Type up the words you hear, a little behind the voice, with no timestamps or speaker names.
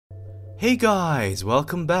Hey guys,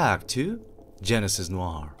 welcome back to Genesis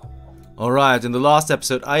Noir. Alright, in the last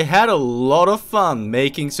episode I had a lot of fun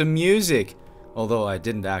making some music. Although I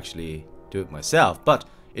didn't actually do it myself, but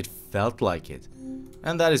it felt like it.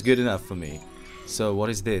 And that is good enough for me. So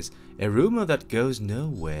what is this? A rumor that goes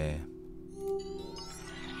nowhere.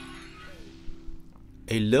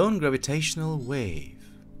 A lone gravitational wave.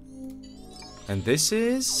 And this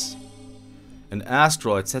is... an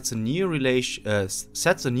asteroid sets a new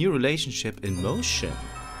relationship in motion.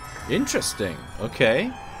 Interesting. Okay.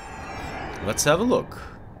 Let's have a look.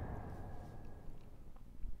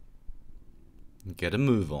 Get a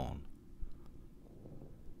move on.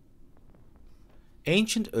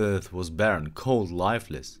 Ancient Earth was barren, cold,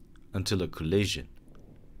 lifeless, until a collision.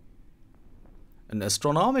 An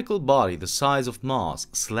astronomical body the size of Mars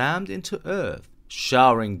slammed into Earth,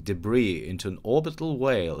 showering debris into an orbital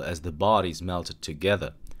whale as the bodies melted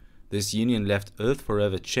together. This union left Earth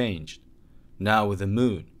forever changed. Now with a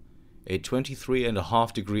moon, a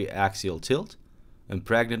 23.5-degree axial tilt, and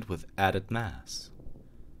pregnant with added mass.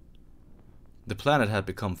 The planet had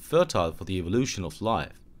become fertile for the evolution of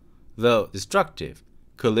life. Though destructive,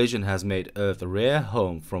 collision has made Earth a rare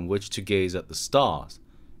home from which to gaze at the stars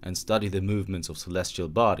and study the movements of celestial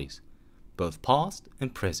bodies, both past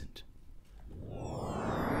and present.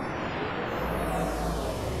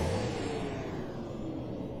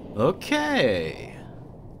 Okay.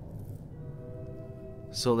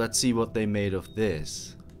 So let's see what they made of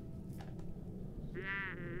this.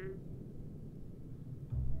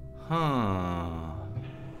 Huh.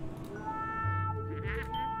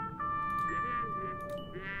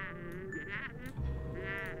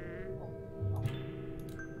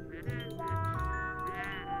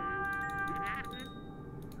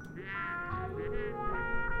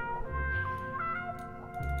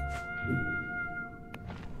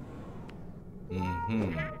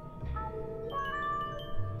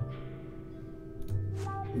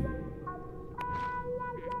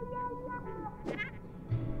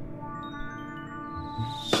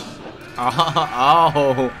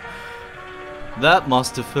 Ow! That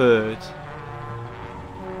must have hurt.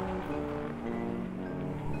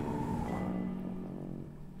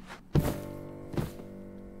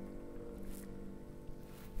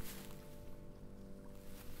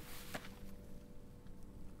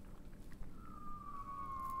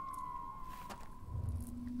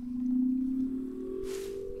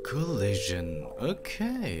 Collision.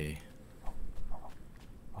 Okay.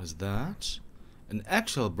 Was that? An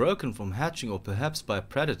eggshell broken from hatching or perhaps by a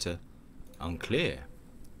predator? Unclear.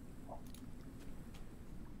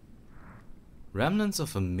 Remnants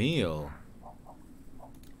of a meal.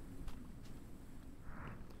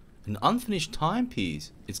 An unfinished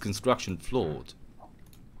timepiece, its construction flawed.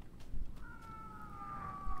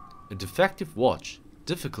 A defective watch,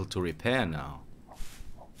 difficult to repair now.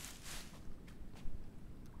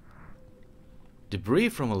 Debris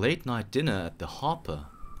from a late night dinner at the Hopper.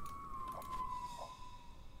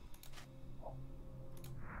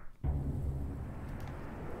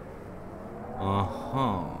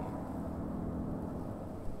 Uh-huh.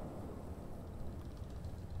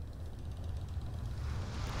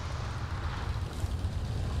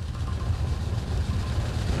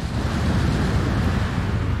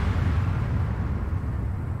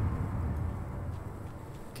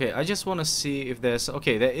 Okay, I just want to see if there's...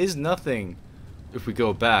 okay, there is nothing if we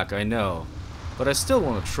go back, I know. But I still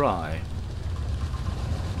want to try.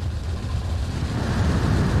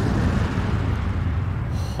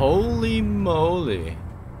 Holy moly.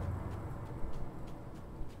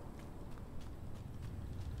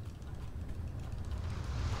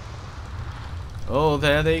 Oh,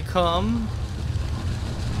 there they come.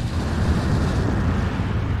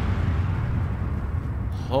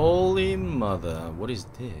 Holy mother. What is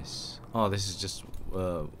this? Oh, this is just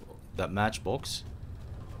that matchbox.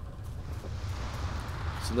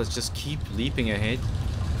 So let's just keep leaping ahead.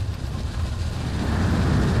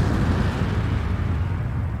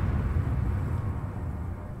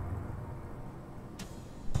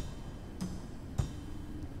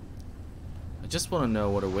 I just want to know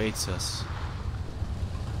what awaits us.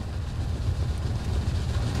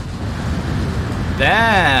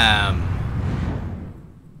 Damn!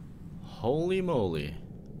 Holy moly.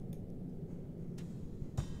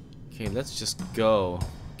 Okay, let's just go.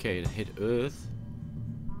 Okay, hit Earth.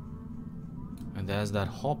 And there's that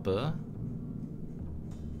hopper.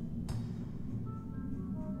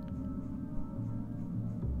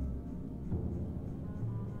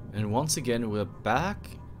 And once again we're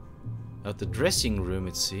back at the dressing room,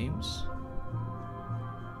 it seems.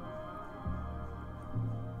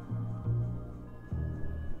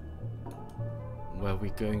 we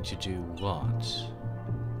going to do what?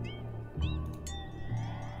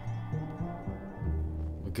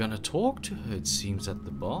 We're gonna talk to her, it seems, at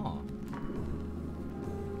the bar.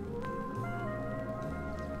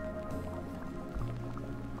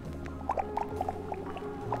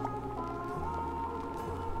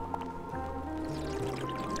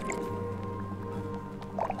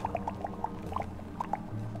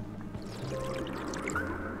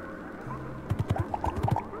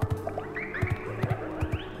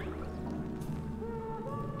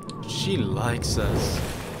 She likes us.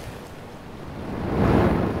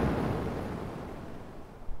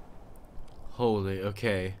 Holy,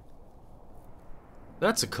 okay.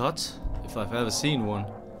 That's a cut, if I've ever seen one.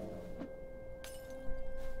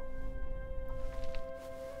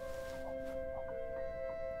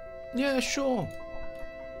 Yeah, sure.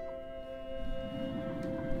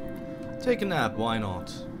 Take a nap, why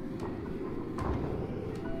not?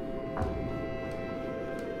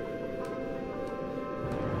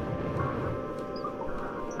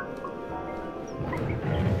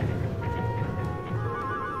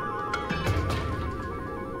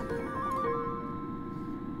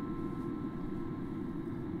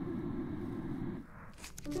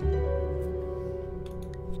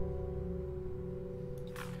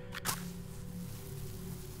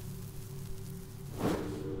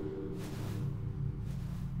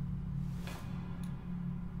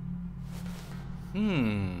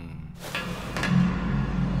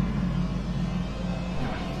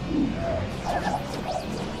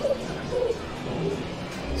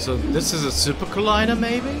 So this is a super collider,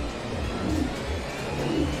 maybe?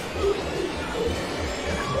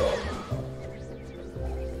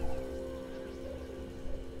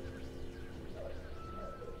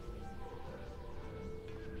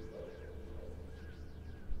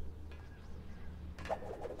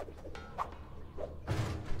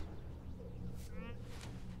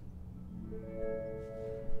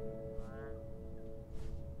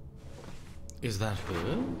 Is that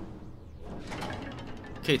her?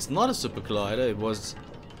 Okay, it's not a super collider, it was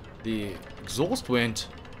the exhaust vent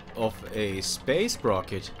of a space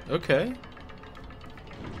rocket. Okay.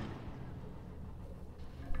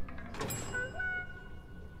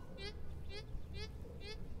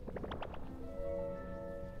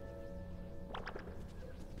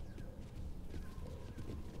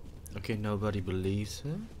 Okay, nobody believes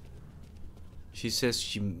her. She says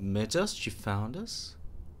she met us, she found us.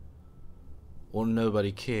 Or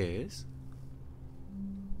nobody cares.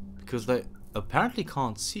 Because they apparently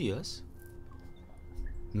can't see us.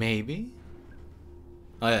 Maybe?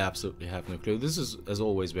 I absolutely have no clue. This is, as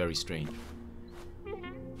always, very strange.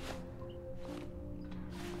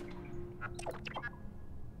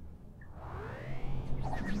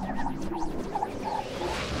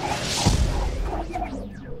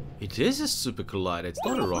 It is a super collider, it's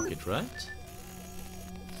not a rocket, right?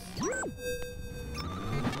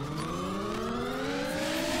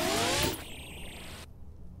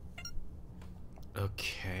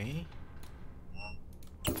 Okay.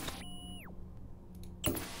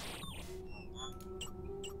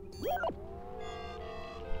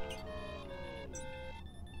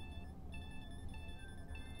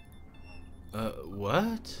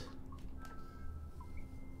 What?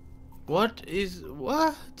 What is...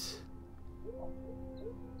 what?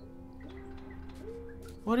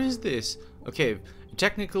 What is this? Okay, a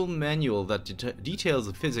technical manual that details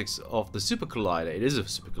the physics of the super collider. It is a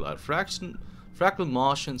super collider. Fractal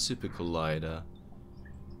Martian super collider.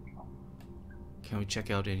 Can we check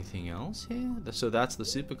out anything else here? So that's the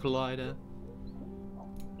super collider.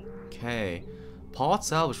 Okay. Parts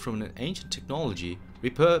salvaged from an ancient technology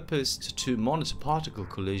repurposed to monitor particle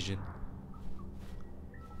collision.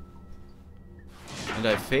 And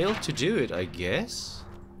I failed to do it, I guess.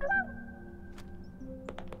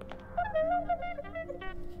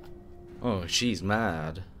 Oh, she's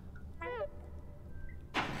mad.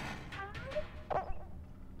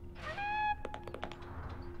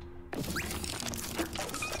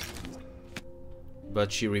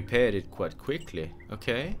 But she repaired it quite quickly.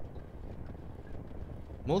 Okay.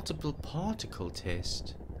 Multiple particle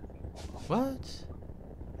test. What?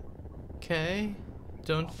 Okay.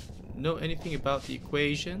 Don't know anything about the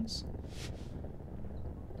equations.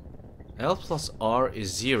 L plus R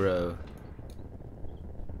is 0.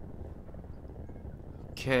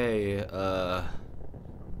 Okay,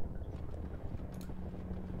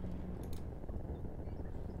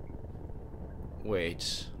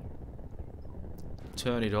 wait.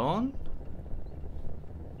 Turn it on.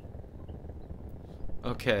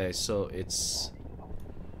 Okay, so it's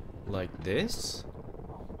like this.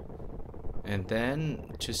 And then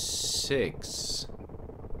to 6.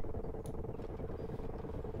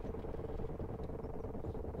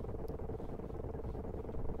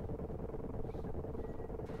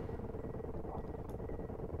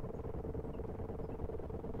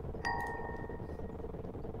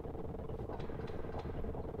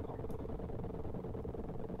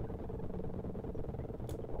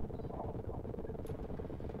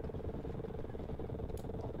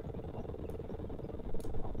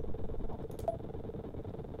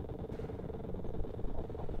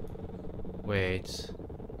 Wait.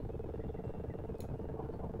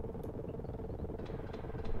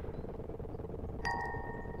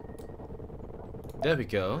 There we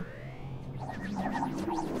go.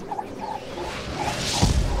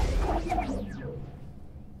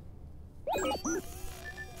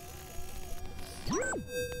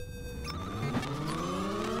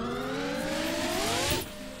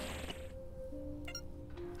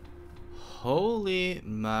 Holy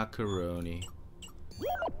macaroni.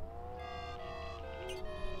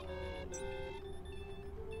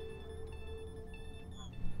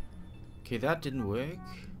 Okay, that didn't work.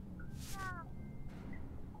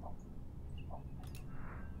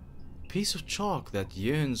 Piece of chalk that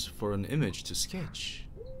yearns for an image to sketch.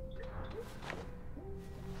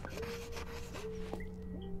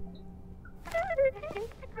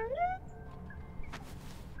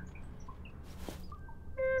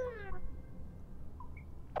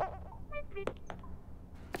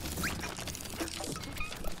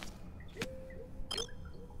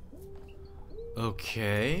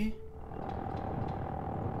 Okay.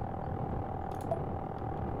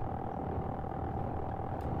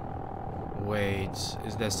 Wait,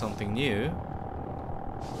 is there something new?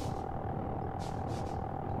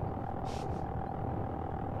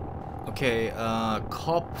 Okay,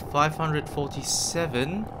 cop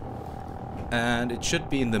 547, and it should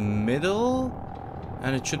be in the middle,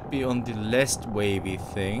 and it should be on the less wavy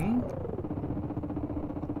thing.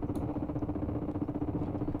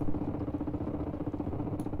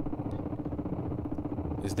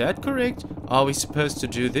 Is that correct? Are we supposed to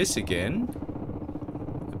do this again?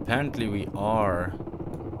 Apparently we are.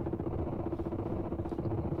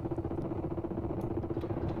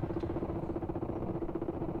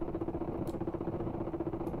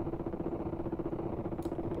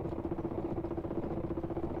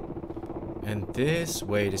 And this,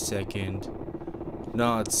 wait a second.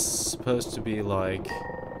 No, it's supposed to be like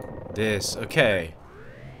this. Okay.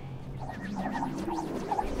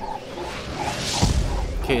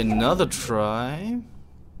 Okay, another try.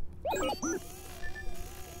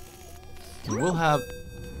 We'll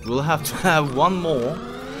have to have one more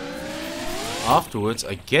afterwards,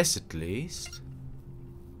 I guess, at least.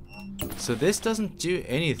 So this doesn't do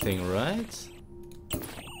anything, right?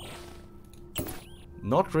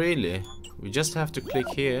 Not really. We just have to click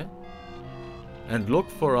here and look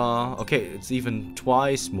for our... Okay, it's even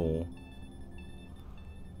twice more.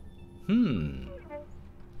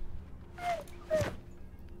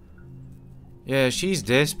 Yeah, she's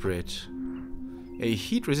desperate. A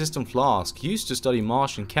heat-resistant flask used to study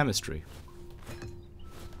Martian chemistry.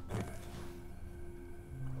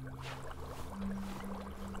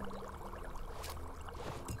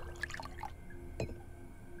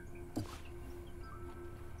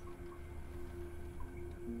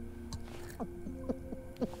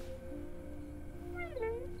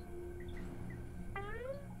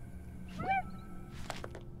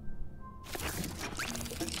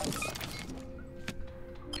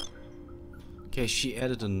 Okay, she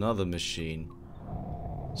added another machine.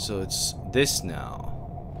 So it's this now.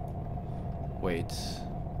 Wait.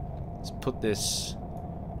 Let's put this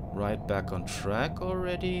right back on track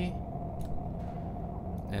already.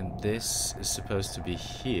 And this is supposed to be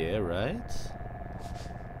here, right?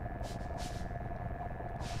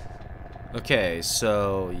 Okay,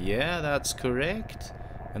 so yeah, that's correct.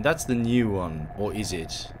 And that's the new one, or is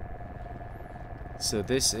it? So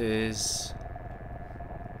this is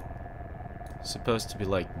supposed to be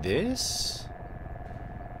like this,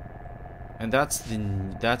 and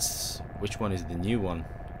that's which one is the new one?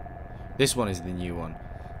 This one is the new one.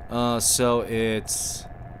 So it's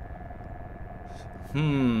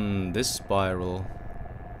this spiral.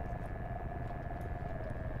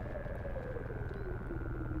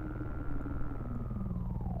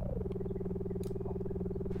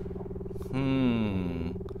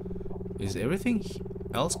 Is everything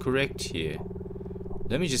else correct here?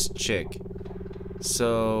 Let me just check.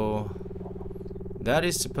 So that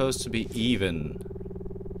is supposed to be even,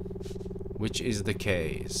 which is the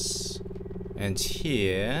case. And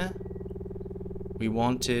here we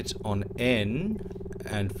want it on N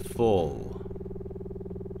and full.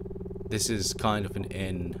 This is kind of an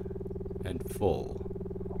N and full.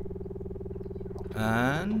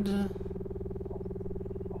 And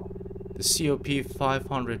the COP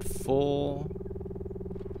 504,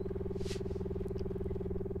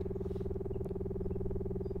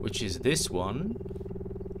 which is this one,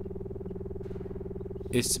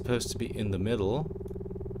 is supposed to be in the middle.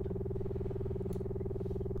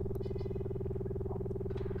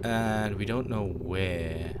 And we don't know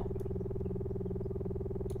where.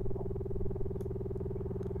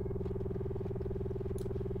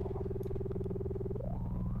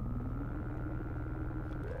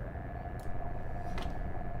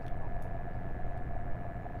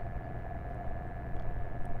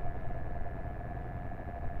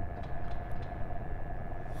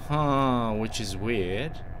 Which is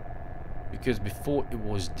weird. Because before it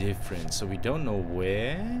was different, so we don't know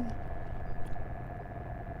where.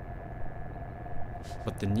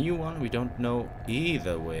 But the new one, we don't know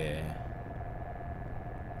either where.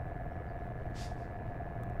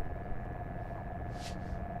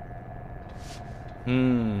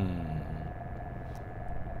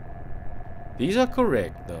 These are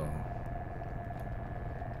correct, though.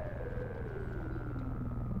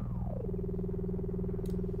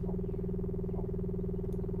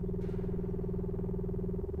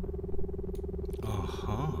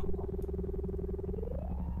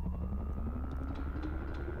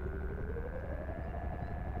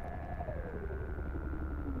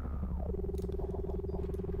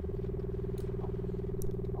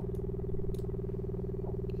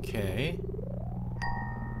 Okay.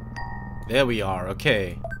 There we are,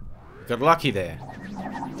 okay. Got lucky there.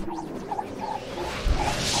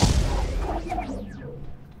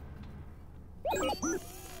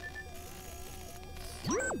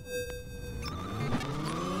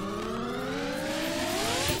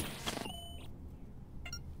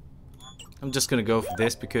 I'm just gonna go for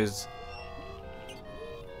this because...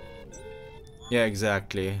 yeah,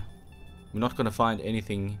 exactly. We're not gonna find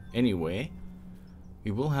anything anyway. We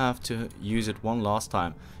will have to use it one last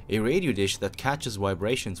time. A radio dish that catches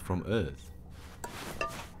vibrations from Earth.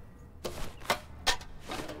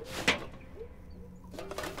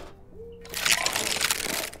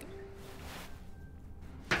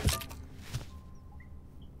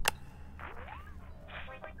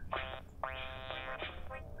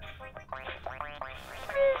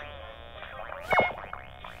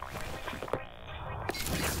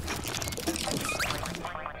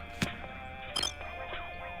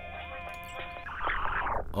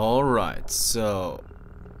 Alright, so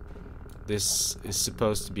this is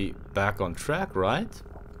supposed to be back on track, right?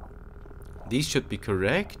 These should be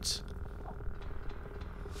correct.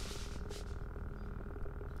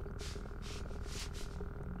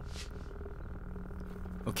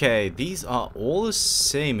 Okay, these are all the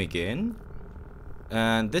same again.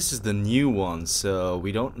 And this is the new one, so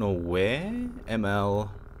we don't know where.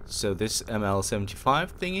 So this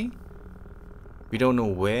ML75 thingy. We don't know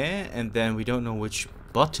where, and then we don't know which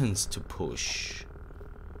buttons to push.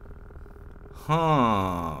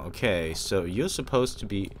 Okay, so you're supposed to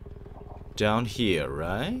be down here,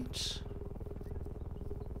 right?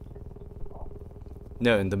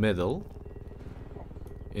 No, in the middle.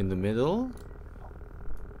 In the middle.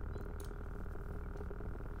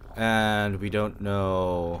 And we don't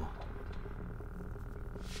know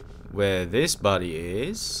where this body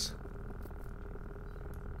is.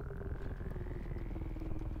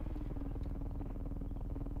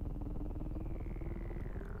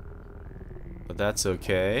 But that's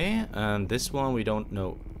okay. And this one we don't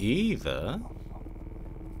know either.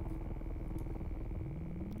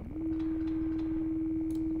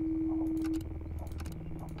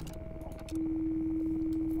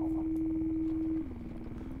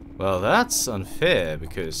 Well, that's unfair,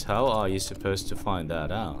 because how are you supposed to find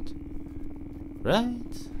that out?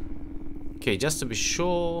 Right? Okay, just to be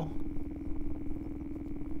sure.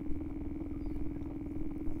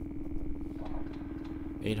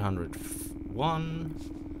 $801.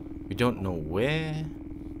 We don't know where.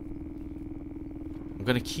 I'm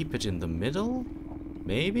gonna keep it in the middle,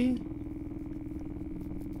 maybe.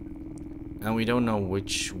 And we don't know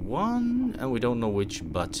which one, and we don't know which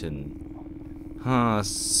button.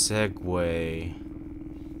 Segway.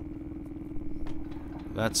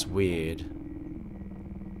 That's weird.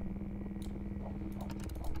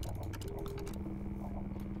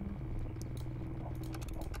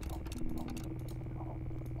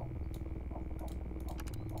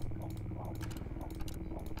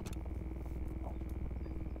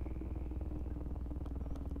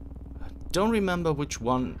 I don't remember which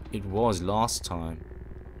one it was last time.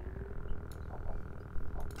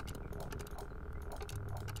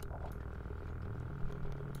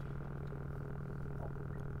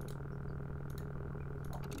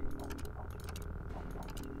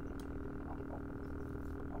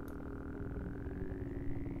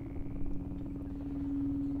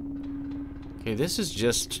 Okay, this is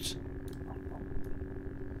just...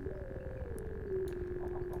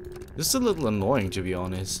 this is a little annoying, to be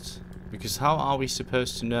honest. Because how are we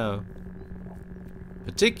supposed to know?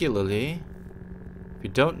 Particularly, if we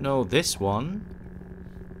don't know this one.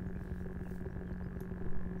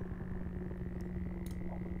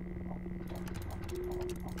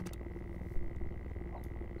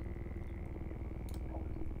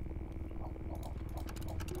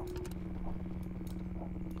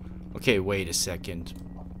 Okay, wait a second.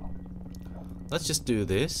 Let's just do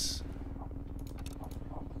this.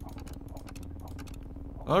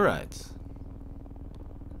 Alright.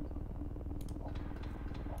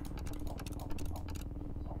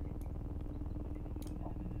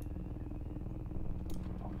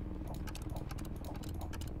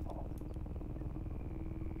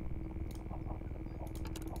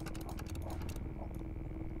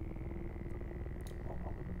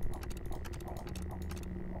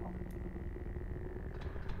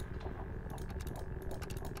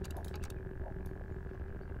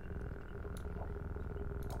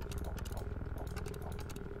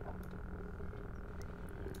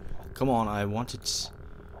 Come on, I want it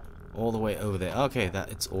all the way over there. Okay,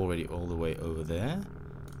 that it's already all the way over there.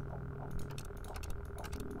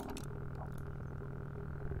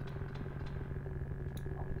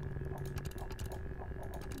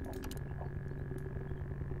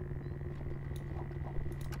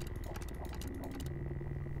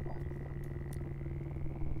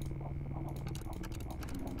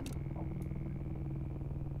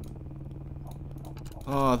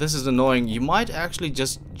 Oh, this is annoying. You might actually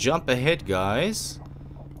just jump ahead, guys,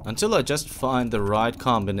 until I just find the right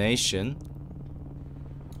combination,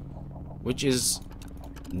 which is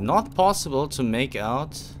not possible to make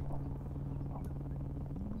out.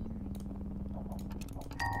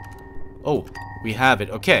 Oh, we have it.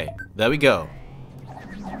 Okay, there we go.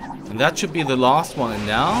 And that should be the last one. And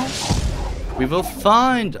now we will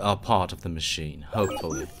find our part of the machine,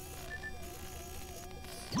 hopefully.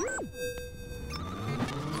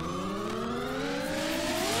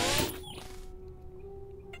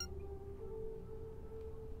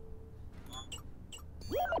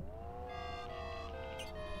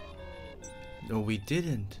 No, we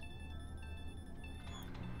didn't.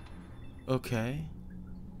 Okay.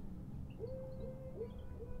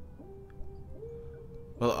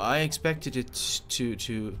 Well, I expected it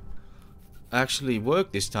to actually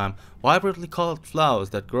work this time. Vibrantly colored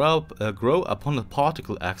flowers that grow upon a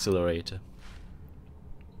particle accelerator.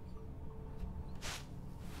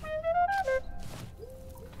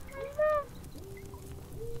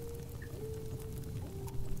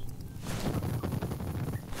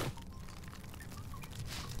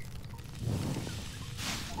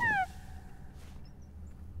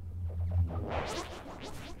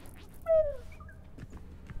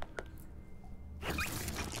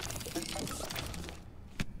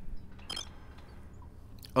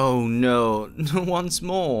 Oh no, once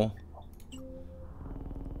more.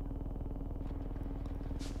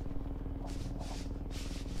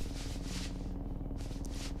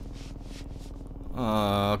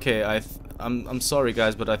 Okay, I'm sorry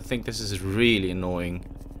guys, but I think this is really annoying.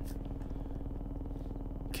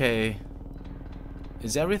 Okay.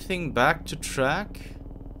 Is everything back to track?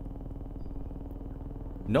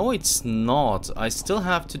 No, it's not. I still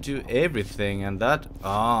have to do everything, and that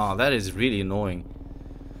is really annoying.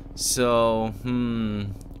 So,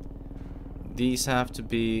 these have to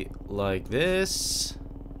be like this.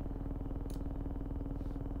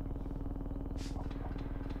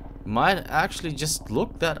 Might actually just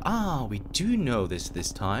look that, we do know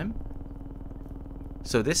this time.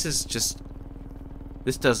 So this is just,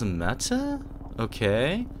 this doesn't matter?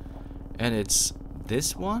 Okay. And it's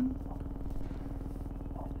this one.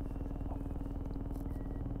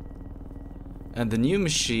 And the new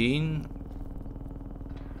machine,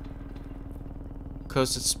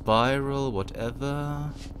 coasted spiral,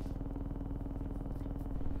 whatever.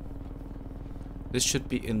 This should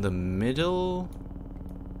be in the middle.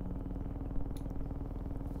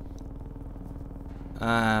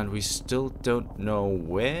 And we still don't know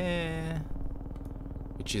where,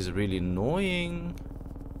 which is really annoying.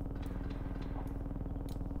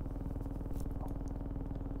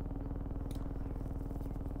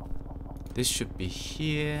 This should be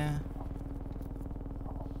here.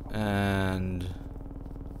 And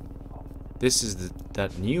this is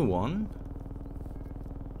that new one.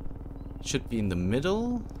 Should be in the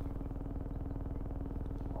middle.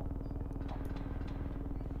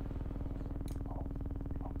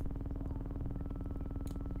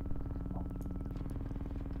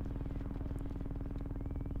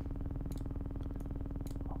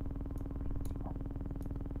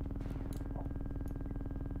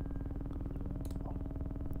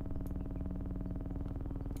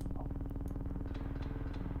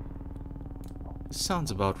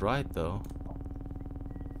 Sounds about right though.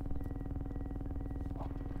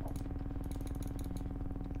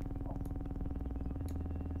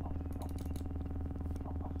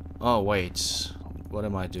 Oh wait, what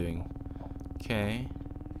am I doing? Okay.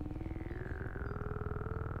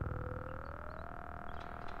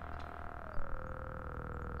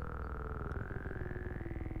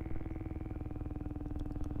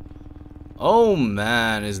 Oh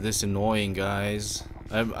man, is this annoying, guys.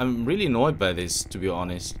 I'm really annoyed by this, to be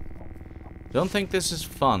honest. Don't think this is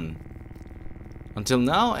fun. Until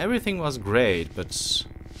now, everything was great, but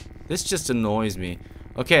this just annoys me.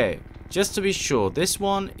 Okay, just to be sure, this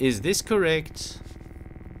one, is this correct?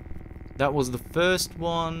 That was the first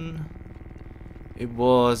one. It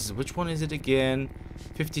was, which one is it again?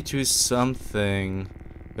 52 something.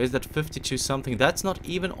 Where's that 52 something? That's not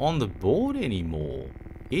even on the board anymore,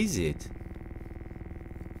 is it?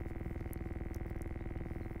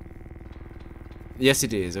 Yes,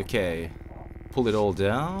 it is. Okay. Pull it all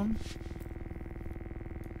down.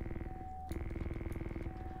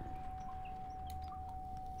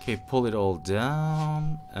 Okay, pull it all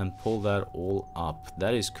down and pull that all up.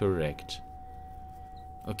 That is correct.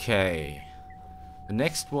 Okay. The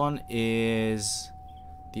next one is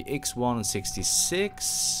the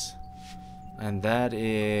X166. And that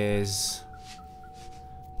is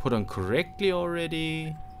put on correctly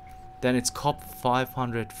already. Then it's COP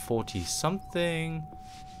 540 something.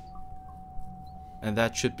 And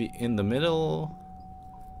that should be in the middle.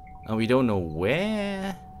 And we don't know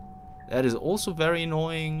where. That is also very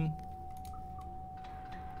annoying.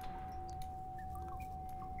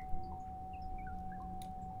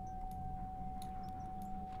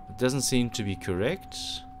 It doesn't seem to be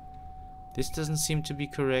correct. This doesn't seem to be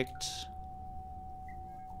correct.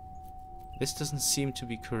 This doesn't seem to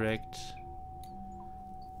be correct.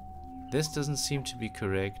 This doesn't seem to be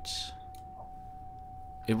correct.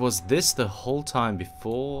 It was this the whole time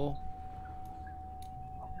before.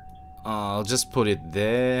 I'll just put it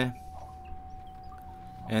there.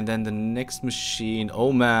 And then the next machine.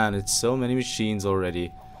 Oh man, it's so many machines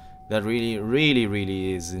already. That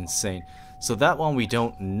really is insane. So that one we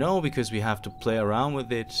don't know because we have to play around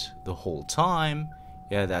with it the whole time.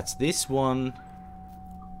 Yeah, that's this one.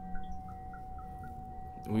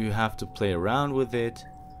 We have to play around with it.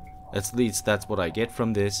 At least that's what I get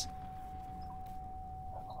from this.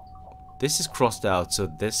 This is crossed out, so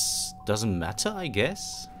this doesn't matter, I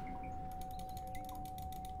guess.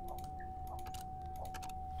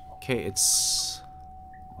 Okay, it's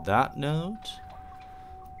that note.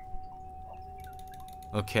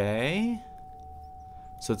 Okay.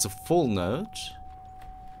 So it's a full note.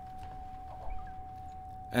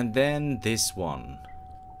 And then this one.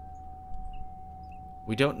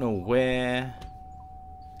 We don't know where.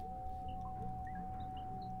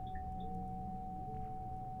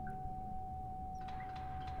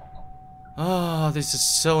 Oh, this is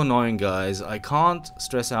so annoying, guys. I can't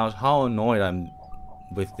stress out how annoyed I'm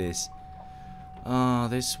with this.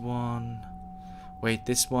 This one. Wait,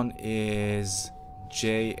 this one is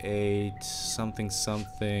J8 something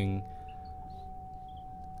something.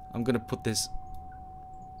 I'm gonna put this.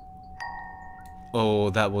 Oh,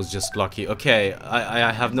 that was just lucky. Okay,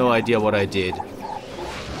 I have no idea what I did.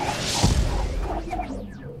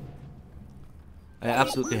 I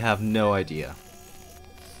absolutely have no idea.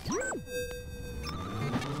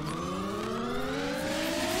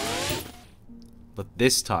 But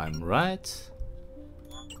this time, right?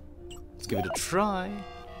 Let's give it a try.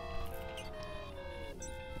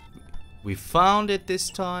 We found it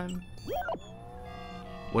this time.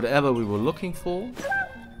 Whatever we were looking for.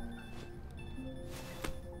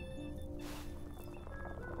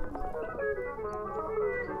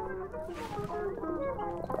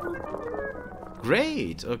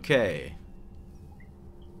 Great, okay.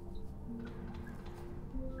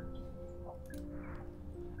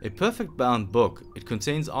 A perfect bound book. It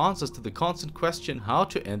contains answers to the constant question how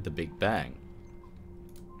to end the Big Bang.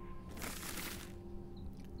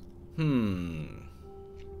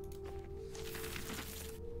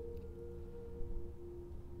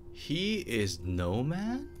 He is No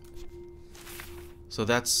Man? So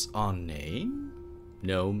that's our name?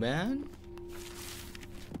 No Man?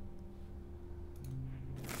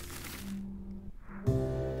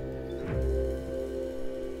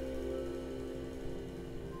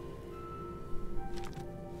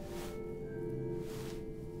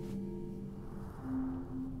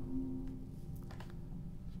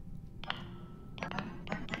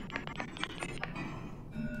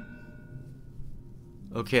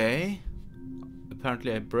 Okay.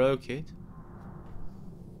 Apparently I broke it.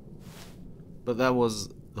 But that was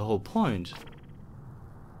the whole point.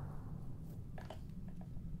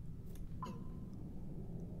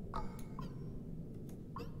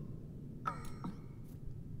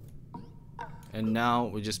 And now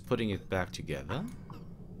we're just putting it back together.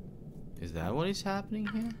 Is that what is happening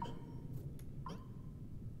here?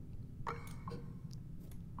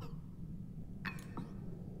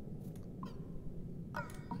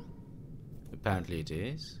 Apparently it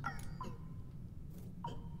is.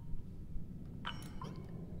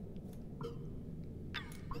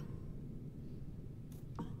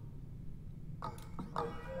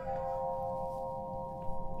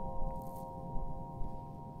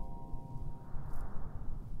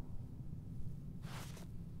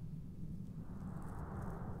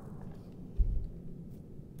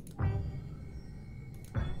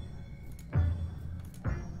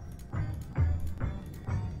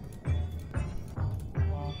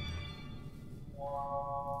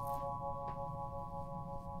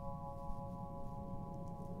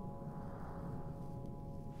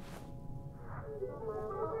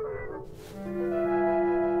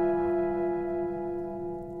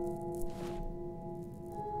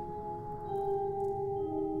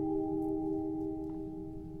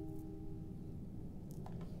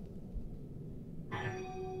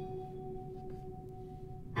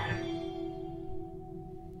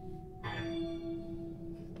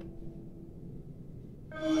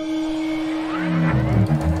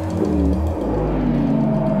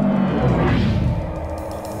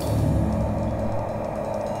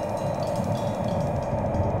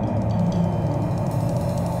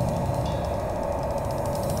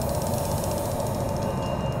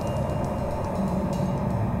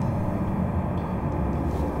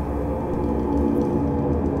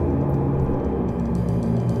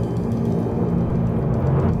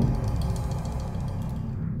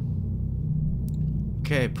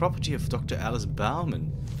 property of Dr. Alice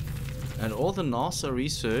Bauman. And all the NASA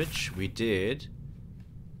research we did...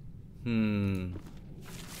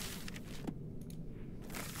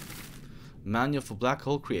 Manual for black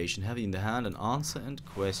hole creation. Have in the hand an answer and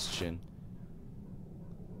question.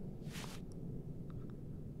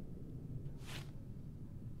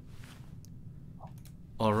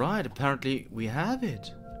 Alright, apparently we have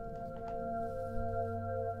it.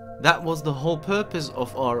 That was the whole purpose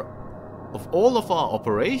of all of our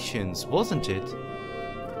operations, wasn't it?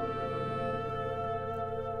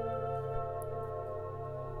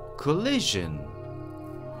 Collision.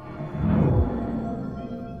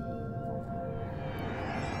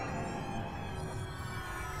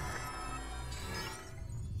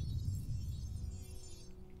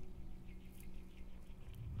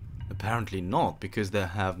 Apparently not, because there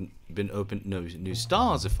have been opened no new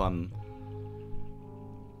stars, if I'm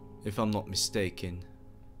not mistaken.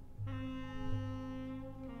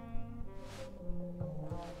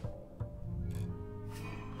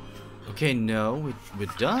 Okay, no, we're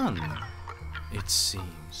done, it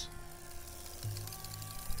seems.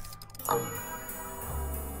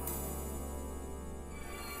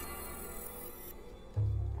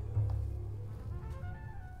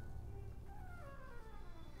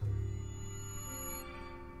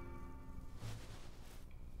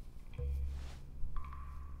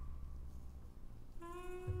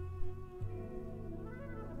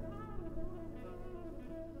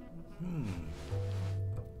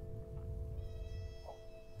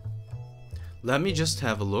 Let me just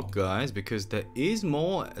have a look, guys, because there is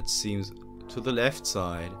more, it seems, to the left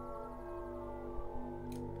side.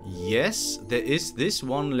 Yes, there is this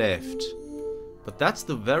one left. But that's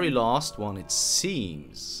the very last one, it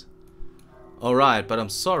seems. Alright, but I'm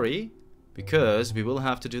sorry, because we will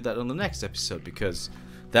have to do that on the next episode, because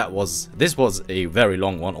this was a very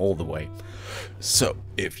long one all the way. So,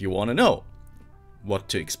 if you want to know what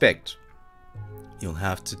to expect, you'll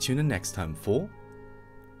have to tune in next time for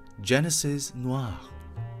Genesis Noir.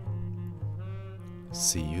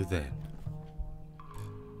 See you then.